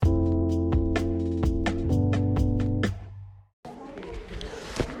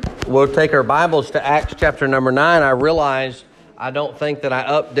We'll take our Bibles to Acts chapter number 9. I realize I don't think that I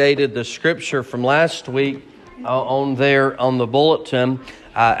updated the scripture from last week on the bulletin,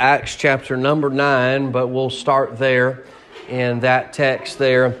 Acts chapter number 9, but we'll start there in that text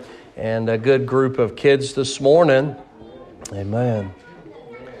there. And a good group of kids this morning. Amen.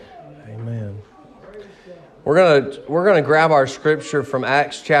 Amen. We're gonna grab our scripture from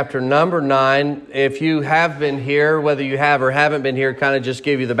Acts chapter number 9. If you have been here, whether you have or haven't been here, kind of just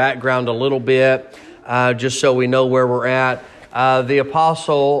give you the background a little bit, just so we know where we're at. The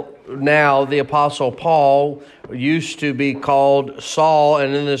apostle Paul used to be called Saul,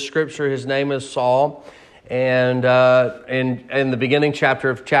 and in the scripture his name is Saul. And in the beginning chapter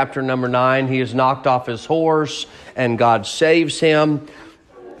of chapter number 9, he is knocked off his horse, and God saves him.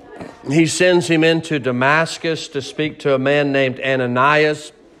 He sends him into Damascus to speak to a man named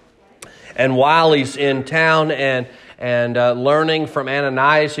Ananias. And while he's in town and learning from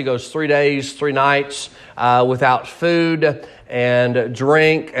Ananias, he goes 3 days, 3 nights without food and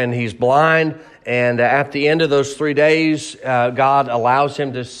drink, and he's blind. And at the end of those 3 days, God allows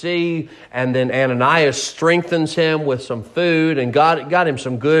him to see, and then Ananias strengthens him with some food, and God got him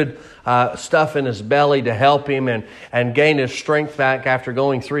some good stuff in his belly to help him and gain his strength back. After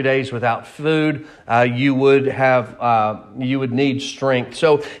going 3 days without food, you would need strength.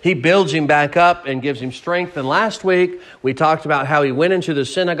 So he builds him back up and gives him strength. And last week we talked about how he went into the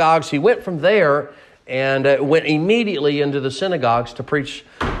synagogues. He went from there and went immediately into the synagogues to preach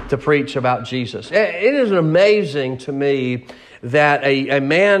about Jesus. It is amazing to me that a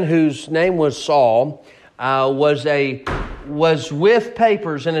man whose name was Saul was with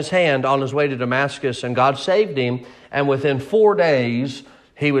papers in his hand on his way to Damascus, and God saved him. And within 4 days,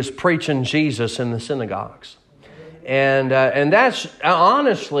 he was preaching Jesus in the synagogues. And that's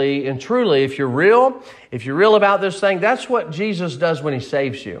honestly and truly, if you're real about this thing, that's what Jesus does when he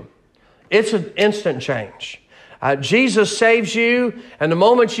saves you. It's an instant change. Jesus saves you, and the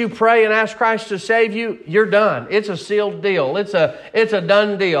moment you pray and ask Christ to save you, you're done. It's a sealed deal. It's a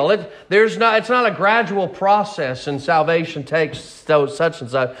done deal. It's not a gradual process, and salvation takes such and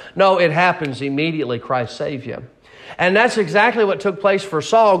such. No, it happens immediately. Christ saved you. And that's exactly what took place for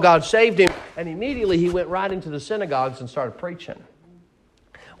Saul. God saved him, and immediately he went right into the synagogues and started preaching.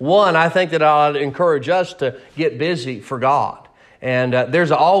 I think that I ought to encourage us to get busy for God. And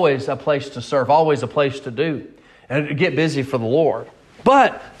there's always a place to serve, always a place to do, and get busy for the Lord.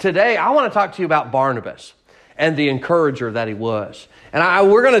 But today, I want to talk to you about Barnabas and the encourager that he was.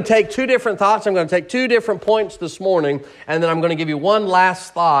 And we're going to take 2 different thoughts. I'm going to take 2 different points this morning, and then I'm going to give you one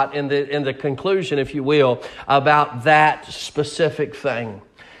last thought in the conclusion, if you will, about that specific thing.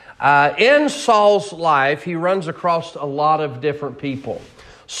 In Saul's life, he runs across a lot of different people.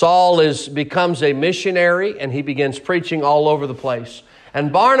 Saul becomes a missionary, and he begins preaching all over the place.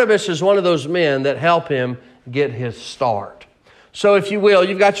 And Barnabas is one of those men that help him get his start. So if you will,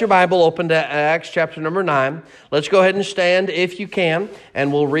 you've got your Bible open to Acts chapter number 9. Let's go ahead and stand if you can,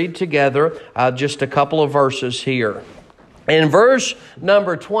 and we'll read together just a couple of verses here. In verse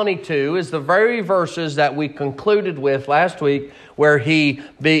number 22 is the very verses that we concluded with last week, where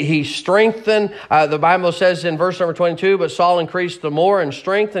he strengthened. The Bible says in verse number 22, "But Saul increased the more in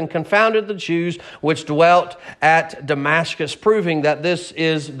strength and confounded the Jews which dwelt at Damascus," proving that this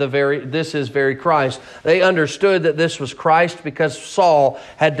is very Christ. They understood that this was Christ because Saul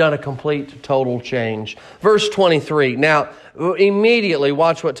had done a complete, total change. Verse 23. Now, immediately,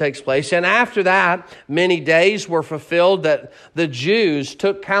 watch what takes place. "And after that, many days were fulfilled that the Jews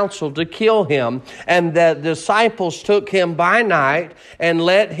took counsel to kill him. And the disciples took him by night and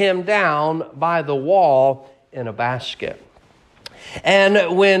let him down by the wall in a basket.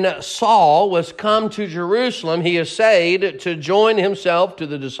 And when Saul was come to Jerusalem, he essayed to join himself to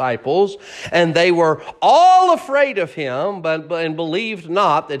the disciples, and they were all afraid of him, and believed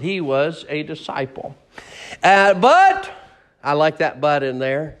not that he was a disciple. But," I like that "but" in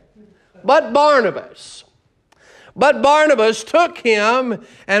there, "but Barnabas took him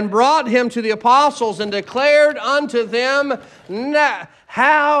and brought him to the apostles and declared unto them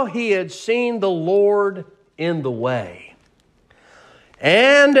how he had seen the Lord in the way,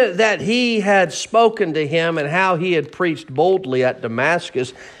 and that he had spoken to him, and how he had preached boldly at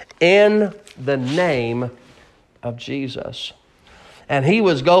Damascus in the name of Jesus. And he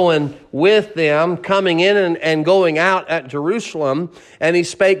was going with them, coming in and going out at Jerusalem. And he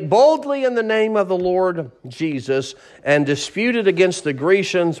spake boldly in the name of the Lord Jesus, and disputed against the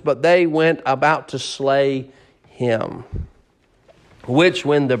Grecians, but they went about to slay him. Which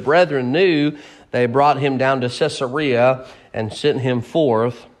when the brethren knew, they brought him down to Caesarea, and sent him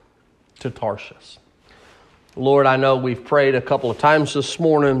forth to Tarshish." Lord, I know we've prayed a couple of times this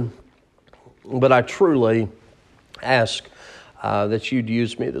morning But I truly ask that you'd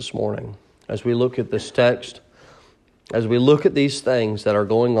use me this morning as we look at this text, as we look at these things that are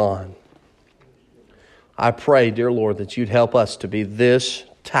going on. I pray, dear Lord, that you'd help us to be this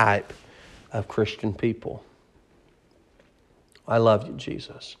type of Christian people. I love you,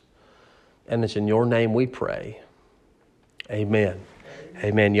 Jesus. And it's in your name we pray. Amen.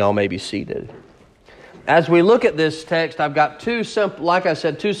 Amen. Y'all may be seated. As we look at this text, I've got two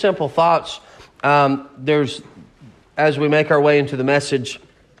simple thoughts. As we make our way into the message.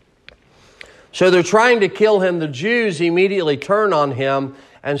 So they're trying to kill him. The Jews immediately turn on him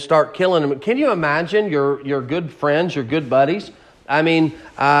and start killing him. Can you imagine your good friends, your good buddies? I mean,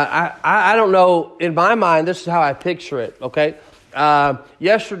 I don't know. In my mind, this is how I picture it, okay?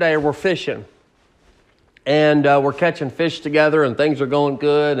 Yesterday, we're fishing. And we're catching fish together, and things are going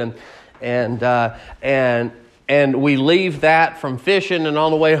good. And we leave that from fishing, and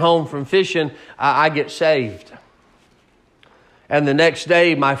on the way home from fishing, I get saved. And the next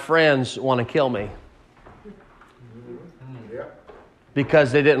day, my friends want to kill me.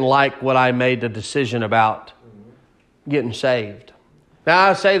 Because they didn't like what I made the decision about getting saved. Now,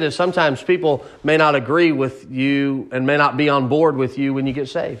 I say this, sometimes people may not agree with you and may not be on board with you when you get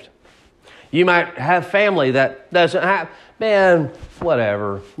saved. You might have family that doesn't have, man,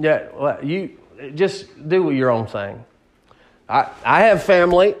 whatever. Yeah, you just do your own thing. I have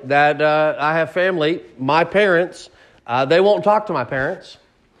family my parents, they won't talk to my parents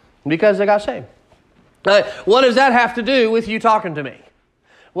because they got saved. What does that have to do with you talking to me?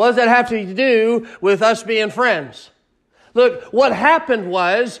 What does that have to do with us being friends? Look, what happened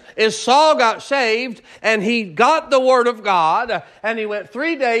is Saul got saved and he got the Word of God and he went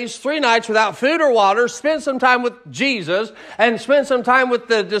 3 days, 3 nights without food or water, spent some time with Jesus and spent some time with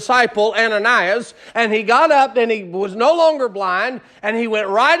the disciple Ananias, and he got up and he was no longer blind and he went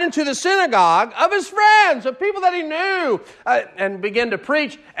right into the synagogue of his friends, of people that he knew, and began to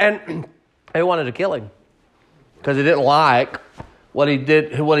preach, and they wanted to kill him because they didn't like what he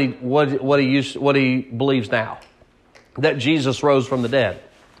did, what he believes now. That Jesus rose from the dead.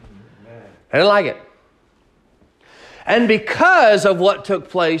 I didn't like it. And because of what took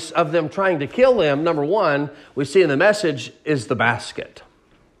place of them trying to kill him, number one, we see in the message is the basket.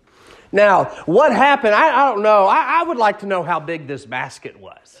 Now, what happened, I don't know. I would like to know how big this basket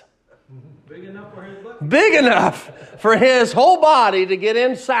was. Big enough for his butt? Big enough for his whole body to get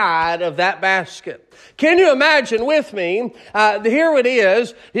inside of that basket. Can you imagine with me? Here it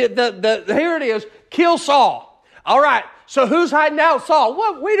is. Here it is. Kill Saul. All right, so who's hiding out? Saul.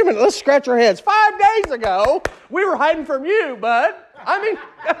 What? Wait a minute, let's scratch our heads. 5 days ago, we were hiding from you, bud. I mean,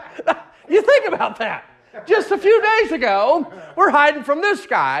 you think about that. Just a few days ago, we're hiding from this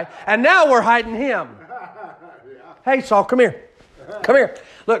guy, and now we're hiding him. Hey, Saul, come here. Come here.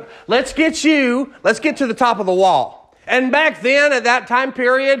 Look, let's get to the top of the wall. And back then, at that time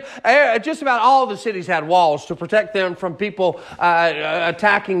period, just about all the cities had walls to protect them from people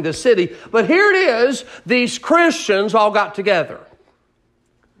attacking the city. But here it is, these Christians all got together.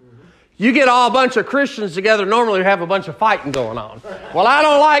 You get a bunch of Christians together, normally you have a bunch of fighting going on. Well, I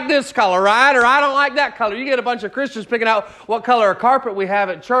don't like this color, right? Or I don't like that color. You get a bunch of Christians picking out what color of carpet we have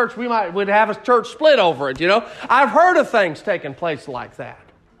at church. We'd have a church split over it, you know. I've heard of things taking place like that.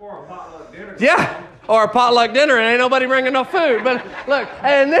 Or a potluck dinner. Yeah. Or a potluck dinner and ain't nobody bringing no food. But look,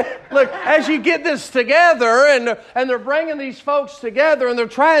 as you get this together and they're bringing these folks together and they're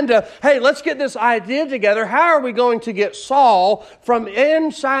trying to, hey, let's get this idea together. How are we going to get Saul from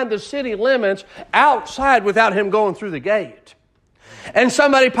inside the city limits outside without him going through the gate? And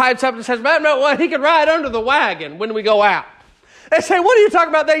somebody pipes up and says, man, no, well, he can ride under the wagon when we go out. They say, what are you talking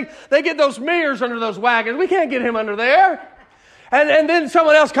about? They get those mirrors under those wagons. We can't get him under there. And then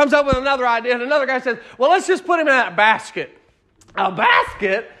someone else comes up with another idea, and another guy says, well, let's just put him in that basket. A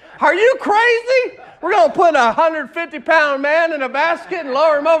basket? Are you crazy? We're going to put a 150-pound man in a basket and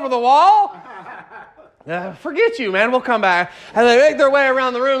lower him over the wall? Forget you, man. We'll come back. And they make their way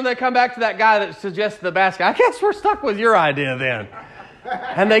around the room. They come back to that guy that suggested the basket. I guess we're stuck with your idea then.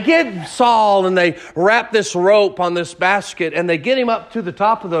 And they get Saul and they wrap this rope on this basket and they get him up to the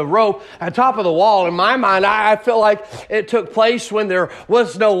top of the rope, at top of the wall. In my mind, I feel like it took place when there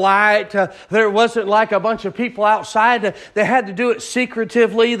was no light. There wasn't like a bunch of people outside. They had to do it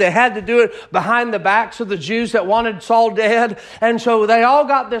secretively. They had to do it behind the backs of the Jews that wanted Saul dead. And so they all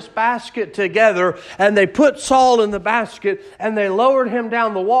got this basket together and they put Saul in the basket and they lowered him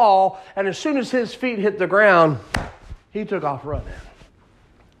down the wall. And as soon as his feet hit the ground, he took off running.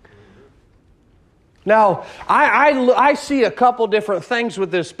 Now, I see a couple different things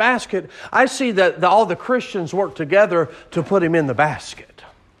with this basket. I see that all the Christians work together to put him in the basket.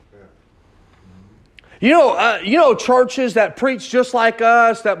 You know churches that preach just like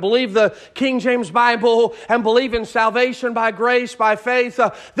us, that believe the King James Bible and believe in salvation by grace, by faith.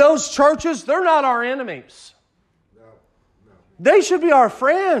 Those churches, they're not our enemies. No. They should be our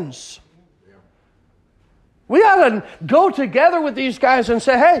friends. Yeah. We ought to go together with these guys and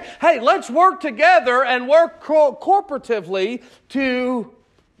say, hey, let's work together and work corporatively to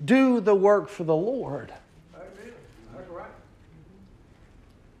do the work for the Lord. That's right.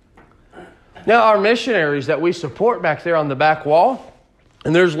 Now, our missionaries that we support back there on the back wall,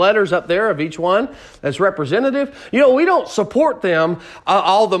 and there's letters up there of each one that's representative. We don't support them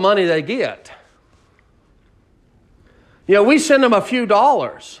all the money they get. We send them a few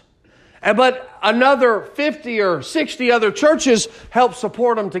dollars. But another 50 or 60 other churches help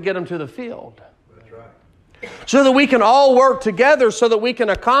support them to get them to the field. That's right. So that we can all work together so that we can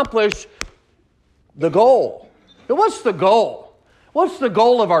accomplish the goal. But what's the goal? What's the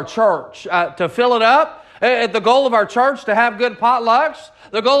goal of our church? To fill it up? The goal of our church to have good potlucks?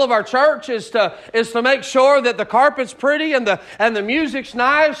 The goal of our church is to make sure that the carpet's pretty and the music's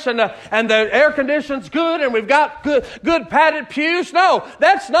nice and the air conditioning's good and we've got good padded pews. No,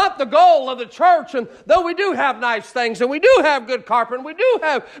 that's not the goal of the church. And though we do have nice things and we do have good carpet and we do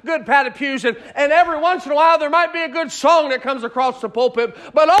have good padded pews and every once in a while there might be a good song that comes across the pulpit,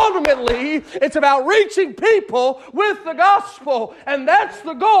 but ultimately it's about reaching people with the gospel, and that's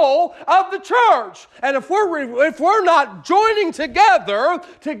the goal of the church. And if we're not joining together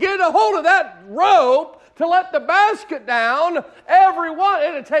to get a hold of that rope to let the basket down,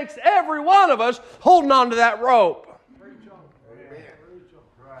 it takes every one of us holding on to that rope.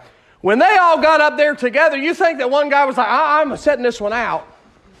 When they all got up there together, you think that one guy was like, I'm setting this one out.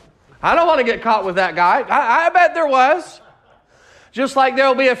 I don't want to get caught with that guy. I bet there was. Just like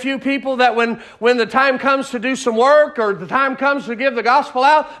there'll be a few people that when the time comes to do some work or the time comes to give the gospel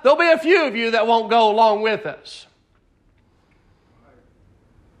out, there'll be a few of you that won't go along with us.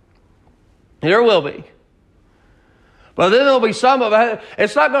 There will be. But then there'll be some of us.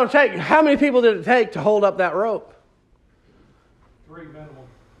 It's not going to take. How many people did it take to hold up that rope? 3 minimum.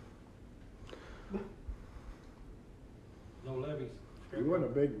 No levies. He wasn't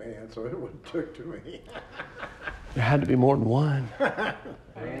a big man, so it wouldn't have took too many. There had to be more than one. The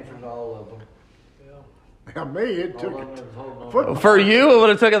answer's all of them. Now, me, it took All of them is holding on. football. For you, it would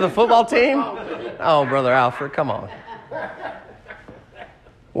have taken the football team? Oh, Brother Alfred, come on.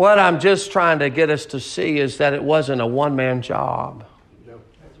 What I'm just trying to get us to see is that it wasn't a one-man job.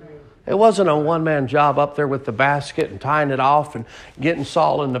 It wasn't a one-man job up there with the basket and tying it off and getting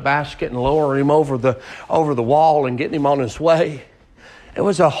Saul in the basket and lowering him over the wall and getting him on his way. It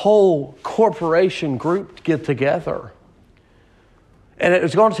was a whole corporation group to get together. And it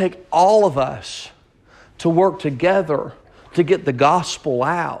was going to take all of us to work together to get the gospel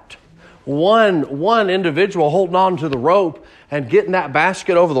out. One individual holding on to the rope and getting that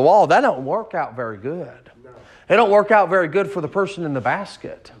basket over the wall, that don't work out very good. It don't work out very good for the person in the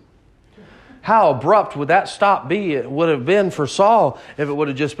basket. How abrupt would that stop be? It would have been for Saul if it would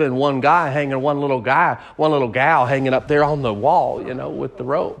have just been one guy hanging, one little gal hanging up there on the wall, with the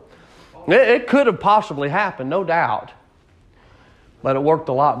rope. It could have possibly happened, no doubt. But it worked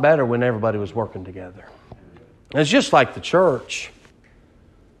a lot better when everybody was working together. It's just like the church.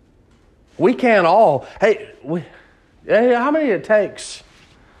 We can't all, how many it takes?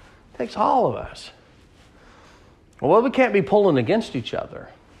 It takes all of us. Well, we can't be pulling against each other.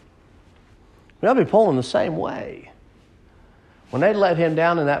 We ought to be pulling the same way. When they let him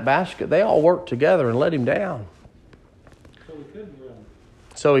down in that basket, they all worked together and let him down. So he couldn't run.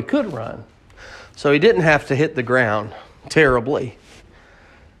 So he could run. So he didn't have to hit the ground terribly.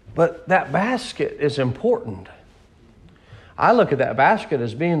 But that basket is important. I look at that basket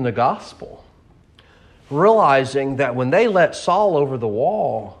as being the gospel. Realizing that when they let Saul over the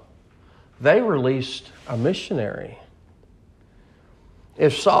wall, they released a missionary.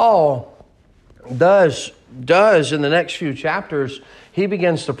 If Saul does in the next few chapters, he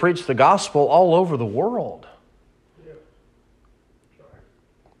begins to preach the gospel all over the world.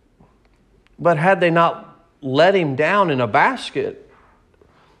 But had they not let him down in a basket,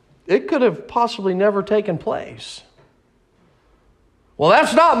 it could have possibly never taken place. Well,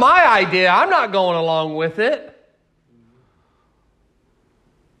 that's not my idea. I'm not going along with it.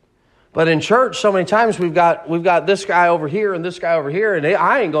 But in church, so many times we've got this guy over here and this guy over here, and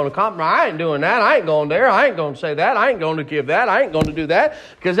I ain't going to compromise. I ain't doing that. I ain't going there. I ain't going to say that. I ain't going to give that. I ain't going to do that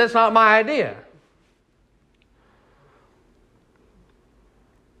because that's not my idea.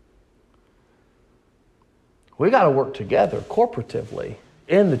 We got to work together corporatively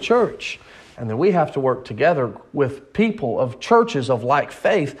in the church, and then we have to work together with people of churches of like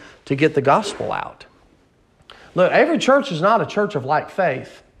faith to get the gospel out. Look, every church is not a church of like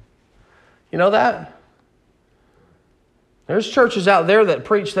faith. You know that? There's churches out there that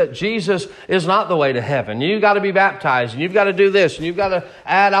preach that Jesus is not the way to heaven. You've got to be baptized, and you've got to do this, and you've got to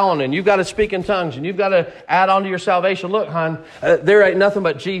add on, and you've got to speak in tongues, and you've got to add on to your salvation. Look, hon, there ain't nothing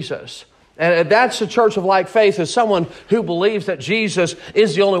but Jesus. And that's a church of like faith, is someone who believes that Jesus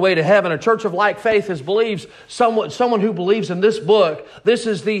is the only way to heaven. A church of like faith is someone who believes in this book. This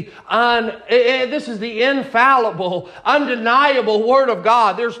is the infallible, undeniable Word of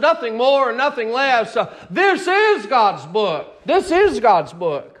God. There's nothing more and nothing less. This is God's book. This is God's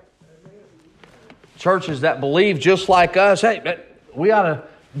book. Churches that believe just like us, hey, we ought to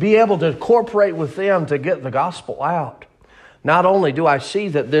be able to cooperate with them to get the gospel out. Not only do I see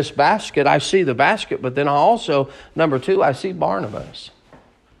that this basket, I see the basket, but then I also, number two, I see Barnabas.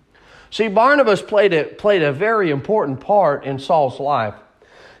 See, Barnabas played a very important part in Saul's life.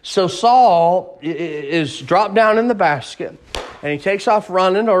 So Saul is dropped down in the basket, and he takes off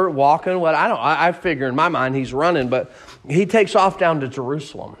running or walking. I figure in my mind he's running, but he takes off down to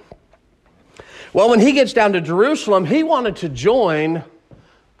Jerusalem. Well, when he gets down to Jerusalem, he wanted to join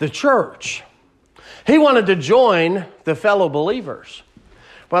the church. He wanted to join the fellow believers.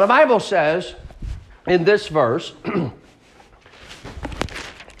 But the Bible says in this verse,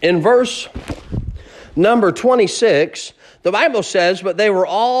 in verse number 26, the Bible says, but they were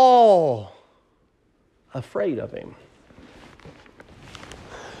all afraid of him.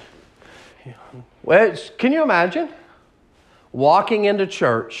 Well, can you imagine walking into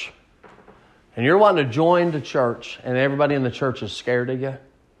church and you're wanting to join the church and everybody in the church is scared of you?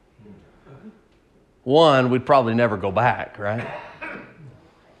 One, we'd probably never go back, right?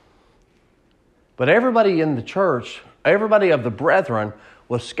 But everybody in the church, everybody of the brethren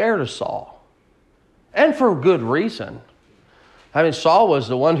was scared of Saul. And for good reason. I mean, Saul was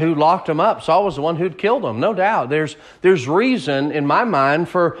the one who locked him up. Saul was the one who'd killed him, no doubt. There's reason in my mind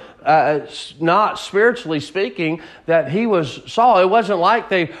for not spiritually speaking that he was Saul. It wasn't like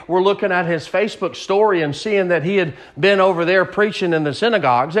they were looking at his Facebook story and seeing that he had been over there preaching in the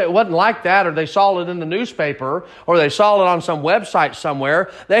synagogues. It wasn't like that, or they saw it in the newspaper, or they saw it on some website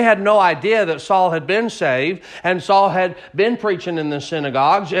somewhere. They had no idea that Saul had been saved, and Saul had been preaching in the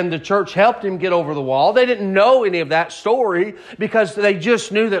synagogues, and the church helped him get over the wall. They didn't know any of that story, because they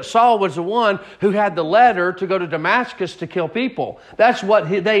just knew that Saul was the one who had the letter to go to Damascus to kill people. That's what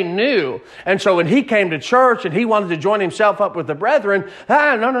they knew. And so when he came to church and he wanted to join himself up with the brethren,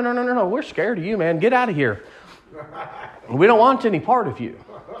 no, we're scared of you, man. Get out of here. We don't want any part of you,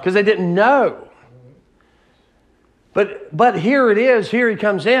 because they didn't know. But here it is. Here he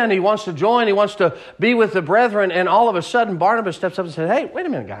comes in. He wants to join. He wants to be with the brethren. And all of a sudden, Barnabas steps up and says, hey, wait a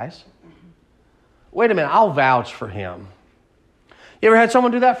minute, guys. Wait a minute. I'll vouch for him. You ever had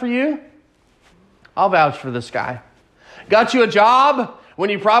someone do that for you? I'll vouch for this guy. Got you a job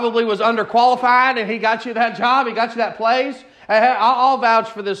when you probably was underqualified, and he got you that job, he got you that place. I'll vouch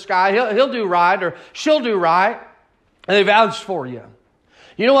for this guy. He'll do right, or she'll do right. And they vouch for you.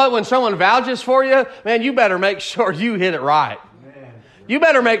 You know what? When someone vouches for you, man, you better make sure you hit it right. You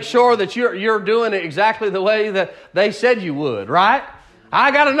better make sure that you're doing it exactly the way that they said you would, right?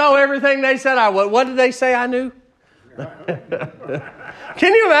 I got to know everything they said I would. What did they say I knew?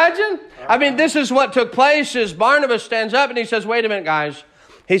 Can you imagine? I mean, this is what took place. Is Barnabas stands up and he says, wait a minute, guys.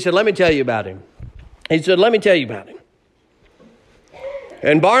 He said, let me tell you about him. He said, let me tell you about him.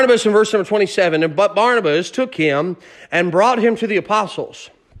 And Barnabas, in verse number 27, but Barnabas took him and brought him to the apostles.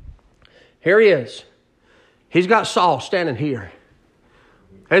 Here he is. He's got Saul standing here.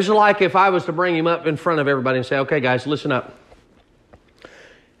 It's like if I was to bring him up in front of everybody and say, okay, guys, listen up.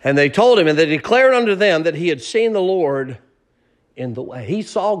 And they told him, and they declared unto them that he had seen the Lord in the way. He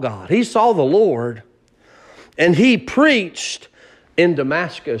saw God. He saw the Lord. And he preached in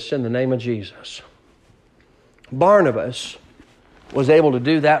Damascus in the name of Jesus. Barnabas was able to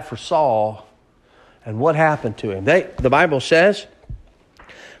do that for Saul. And what happened to him? The Bible says,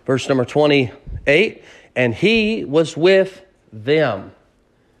 verse number 28, and he was with them.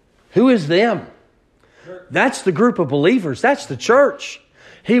 Who is them? That's the group of believers. That's the church.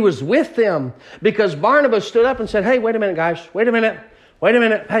 He was with them because Barnabas stood up and said, hey, wait a minute, guys. Wait a minute.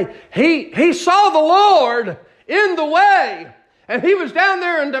 Hey, he saw the Lord in the way. And he was down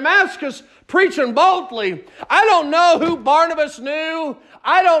there in Damascus preaching boldly. I don't know who Barnabas knew.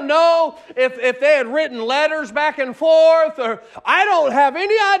 I don't know if they had written letters back and forth, or I don't have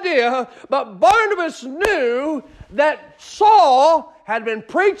any idea. But Barnabas knew that Saul had been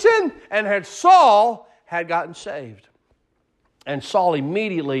preaching and Saul had gotten saved. And Saul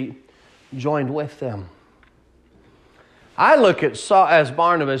immediately joined with them. I look at Saul as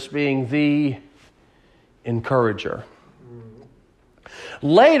Barnabas being the encourager.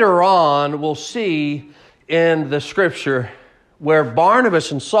 Later on, we'll see in the Scripture where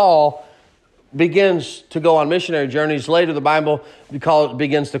Barnabas and Saul begins to go on missionary journeys. Later, the Bible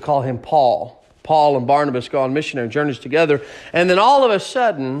begins to call him Paul. Paul and Barnabas go on missionary journeys together. And then all of a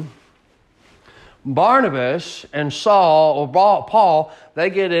sudden, Barnabas and Saul, or Paul, they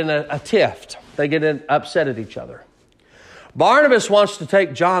get in a tiff. They get upset at each other. Barnabas wants to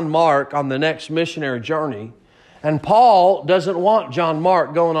take John Mark on the next missionary journey. And Paul doesn't want John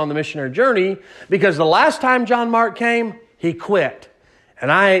Mark going on the missionary journey because the last time John Mark came, he quit.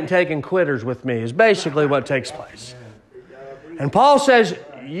 And I ain't taking quitters with me is basically what takes place. And Paul says,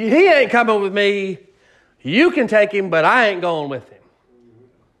 he ain't coming with me. You can take him, but I ain't going with him.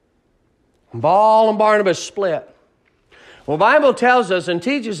 Paul and Barnabas split. Well, the Bible tells us and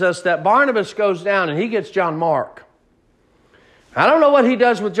teaches us that Barnabas goes down and he gets John Mark. I don't know what he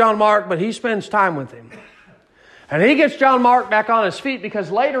does with John Mark, but he spends time with him. And he gets John Mark back on his feet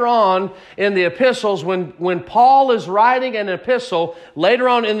because later on in the epistles, when Paul is writing an epistle, later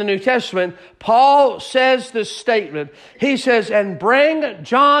on in the New Testament, Paul says this statement. He says, and bring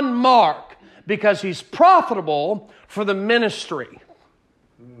John Mark because he's profitable for the ministry.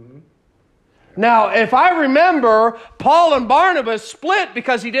 Now, if I remember, Paul and Barnabas split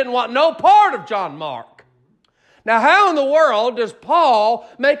because he didn't want no part of John Mark. Now, how in the world does Paul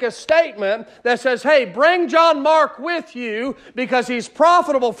make a statement that says, hey, bring John Mark with you because he's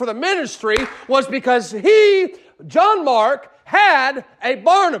profitable for the ministry, was because John Mark, had a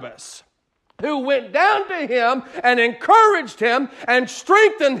Barnabas who went down to him and encouraged him and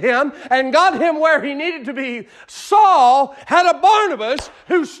strengthened him and got him where he needed to be. Saul had a Barnabas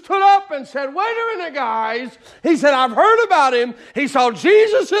who stood up and said, wait a minute, guys. He said, I've heard about him. He saw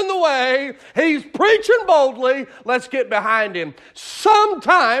Jesus in the way. He's preaching boldly. Let's get behind him.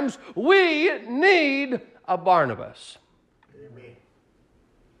 Sometimes we need a Barnabas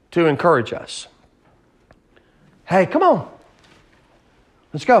to encourage us. Hey, come on.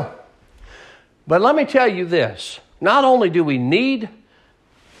 Let's go. But let me tell you this. Not only do we need,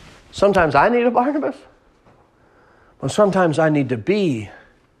 sometimes I need a Barnabas, but sometimes I need to be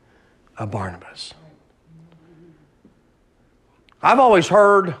a Barnabas. I've always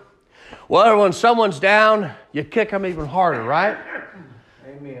heard, well, when someone's down, you kick them even harder, right?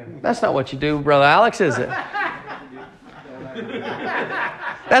 Amen. That's not what you do, Brother Alex, is it?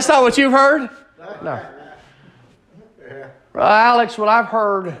 That's not what you've heard? No. Brother Alex, what I've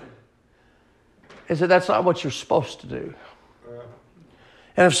heard is that that's not what you're supposed to do.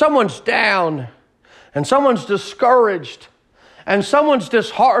 And if someone's down and someone's discouraged and someone's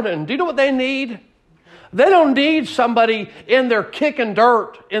disheartened, do you know what they need? They don't need somebody in there kicking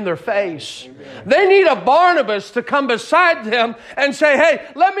dirt in their face. Amen. They need a Barnabas to come beside them and say, hey,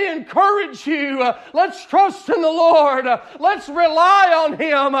 let me encourage you. Let's trust in the Lord. Let's rely on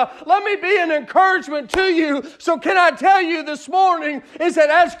Him. Let me be an encouragement to you. So can I tell you this morning is that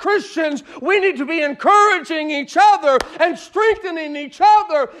as Christians, we need to be encouraging each other and strengthening each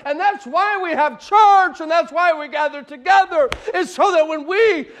other. And that's why we have church and that's why we gather together, is so that when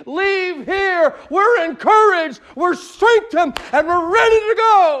we leave here, we're encouraged, we're strengthened, and we're ready to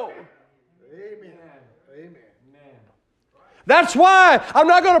go. Amen. Amen. That's why I'm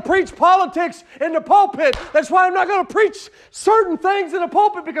not going to preach politics in the pulpit. That's why I'm not going to preach certain things in the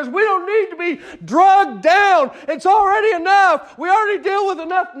pulpit, because we don't need to be drugged down. It's already enough. We already deal with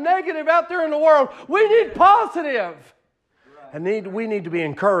enough negative out there in the world. We need positive. And we need to be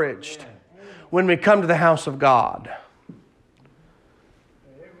encouraged when we come to the house of God.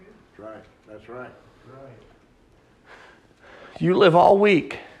 That's right. That's right. You live all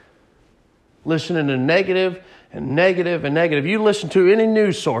week listening to negative and negative and negative. You listen to any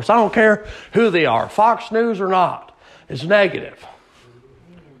news source. I don't care who they are, Fox News or not. It's negative.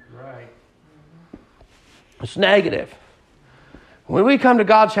 Right. It's negative. When we come to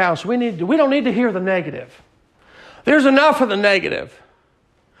God's house, we don't need to hear the negative. There's enough of the negative.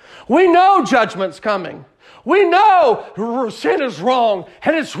 We know judgment's coming. We know sin is wrong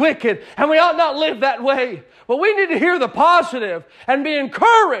and it's wicked and we ought not live that way. But we need to hear the positive and be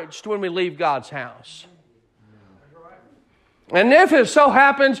encouraged when we leave God's house. And if it so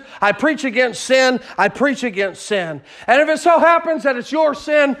happens I preach against sin, I preach against sin. And if it so happens that it's your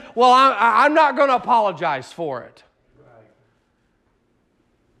sin, well, I'm not going to apologize for it.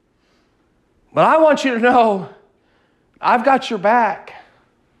 But I want you to know I've got your back.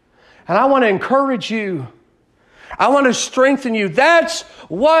 And I want to encourage you. I want to strengthen you. That's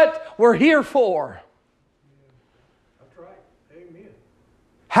what we're here for. That's right. Amen.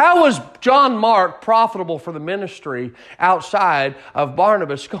 How was John Mark profitable for the ministry outside of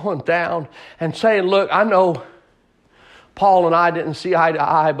Barnabas going down and saying, look, I know Paul and I didn't see eye to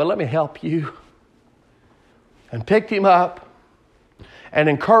eye, but let me help you. And picked him up and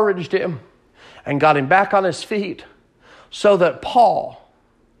encouraged him and got him back on his feet so that Paul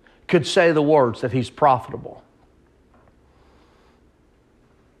could say the words that he's profitable.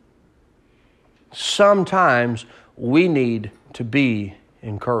 Sometimes we need to be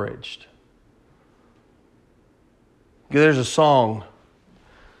encouraged. There's a song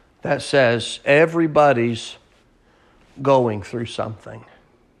that says, everybody's going through something.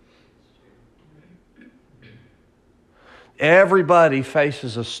 Everybody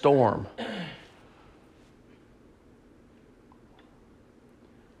faces a storm.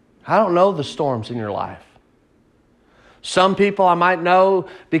 I don't know the storms in your life. Some people I might know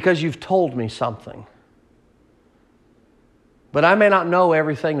because you've told me something. But I may not know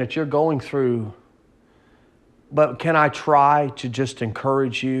everything that you're going through. But can I try to just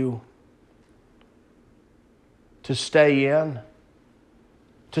encourage you to stay in,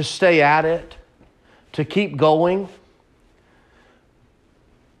 to stay at it, to keep going?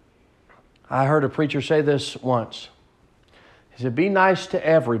 I heard a preacher say this once. He said, be nice to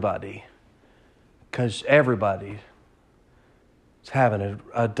everybody, because everybody is having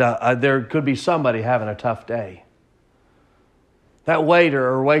there could be somebody having a tough day. That waiter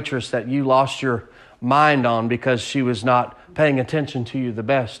or waitress that you lost your mind on because she was not paying attention to you the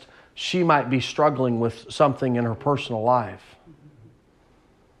best, she might be struggling with something in her personal life.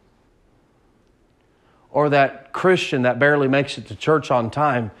 Or that Christian that barely makes it to church on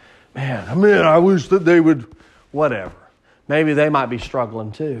time, man, I wish that they would, whatever. Maybe they might be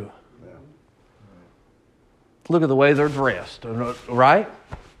struggling too. Yeah. Look at the way they're dressed, right?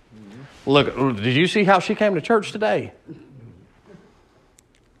 Mm-hmm. Look, did you see how she came to church today?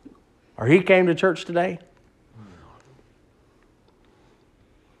 Or he came to church today?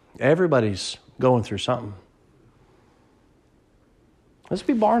 Everybody's going through something. Let's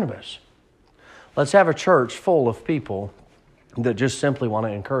be Barnabas. Let's have a church full of people that just simply want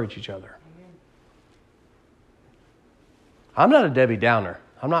to encourage each other. I'm not a Debbie Downer.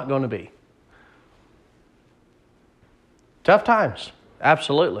 I'm not going to be. Tough times,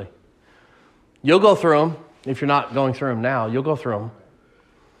 absolutely. You'll go through them. If you're not going through them now, you'll go through them.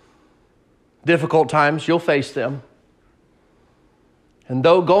 Difficult times, you'll face them. And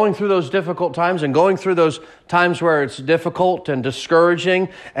though going through those difficult times and going through those times where it's difficult and discouraging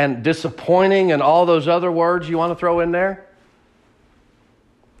and disappointing and all those other words you want to throw in there,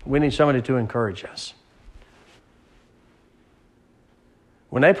 we need somebody to encourage us.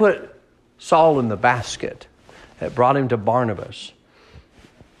 When they put Saul in the basket that brought him to Barnabas,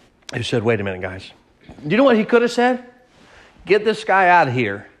 he said, wait a minute, guys. Do you know what he could have said? Get this guy out of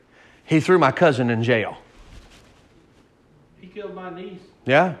here. He threw my cousin in jail. He killed my niece.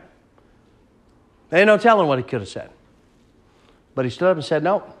 Yeah. Ain't no telling what he could have said. But he stood up and said,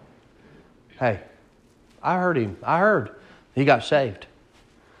 no. Hey, I heard him. I heard he got saved.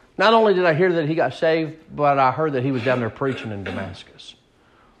 Not only did I hear that he got saved, but I heard that he was down there preaching in Damascus.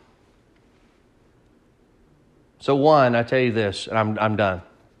 So one, I tell you this, and I'm done.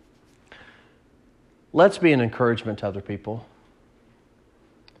 Let's be an encouragement to other people.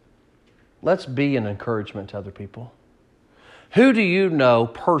 Let's be an encouragement to other people. Who do you know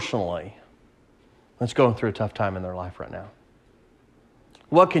personally that's going through a tough time in their life right now?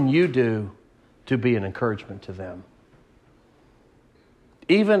 What can you do to be an encouragement to them?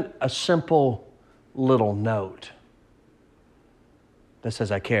 Even a simple little note that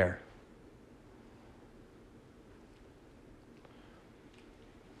says, I care.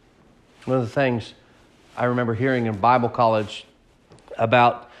 One of the things I remember hearing in Bible college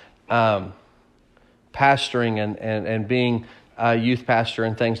about pastoring and being a youth pastor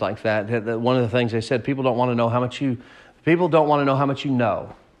and things like that. One of the things they said, people don't want to know how much you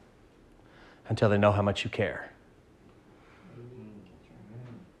know until they know how much you care.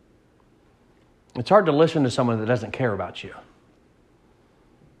 It's hard to listen to someone that doesn't care about you.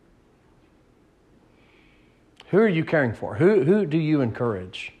 Who are you caring for? Who do you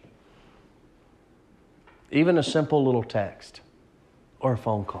encourage? Even a simple little text or a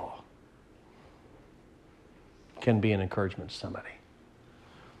phone call can be an encouragement to somebody.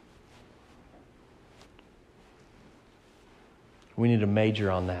 We need to major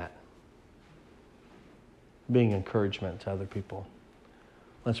on that. Being encouragement to other people.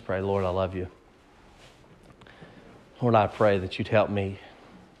 Let's pray. Lord, I love you. Lord, I pray that you'd help me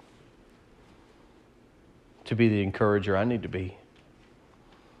to be the encourager I need to be.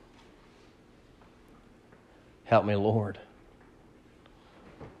 Help me, Lord.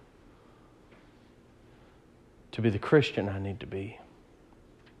 to be the Christian I need to be.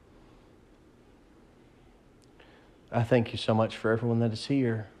 I thank you so much for everyone that is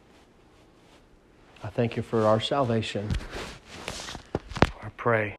here. I thank you for our salvation. I pray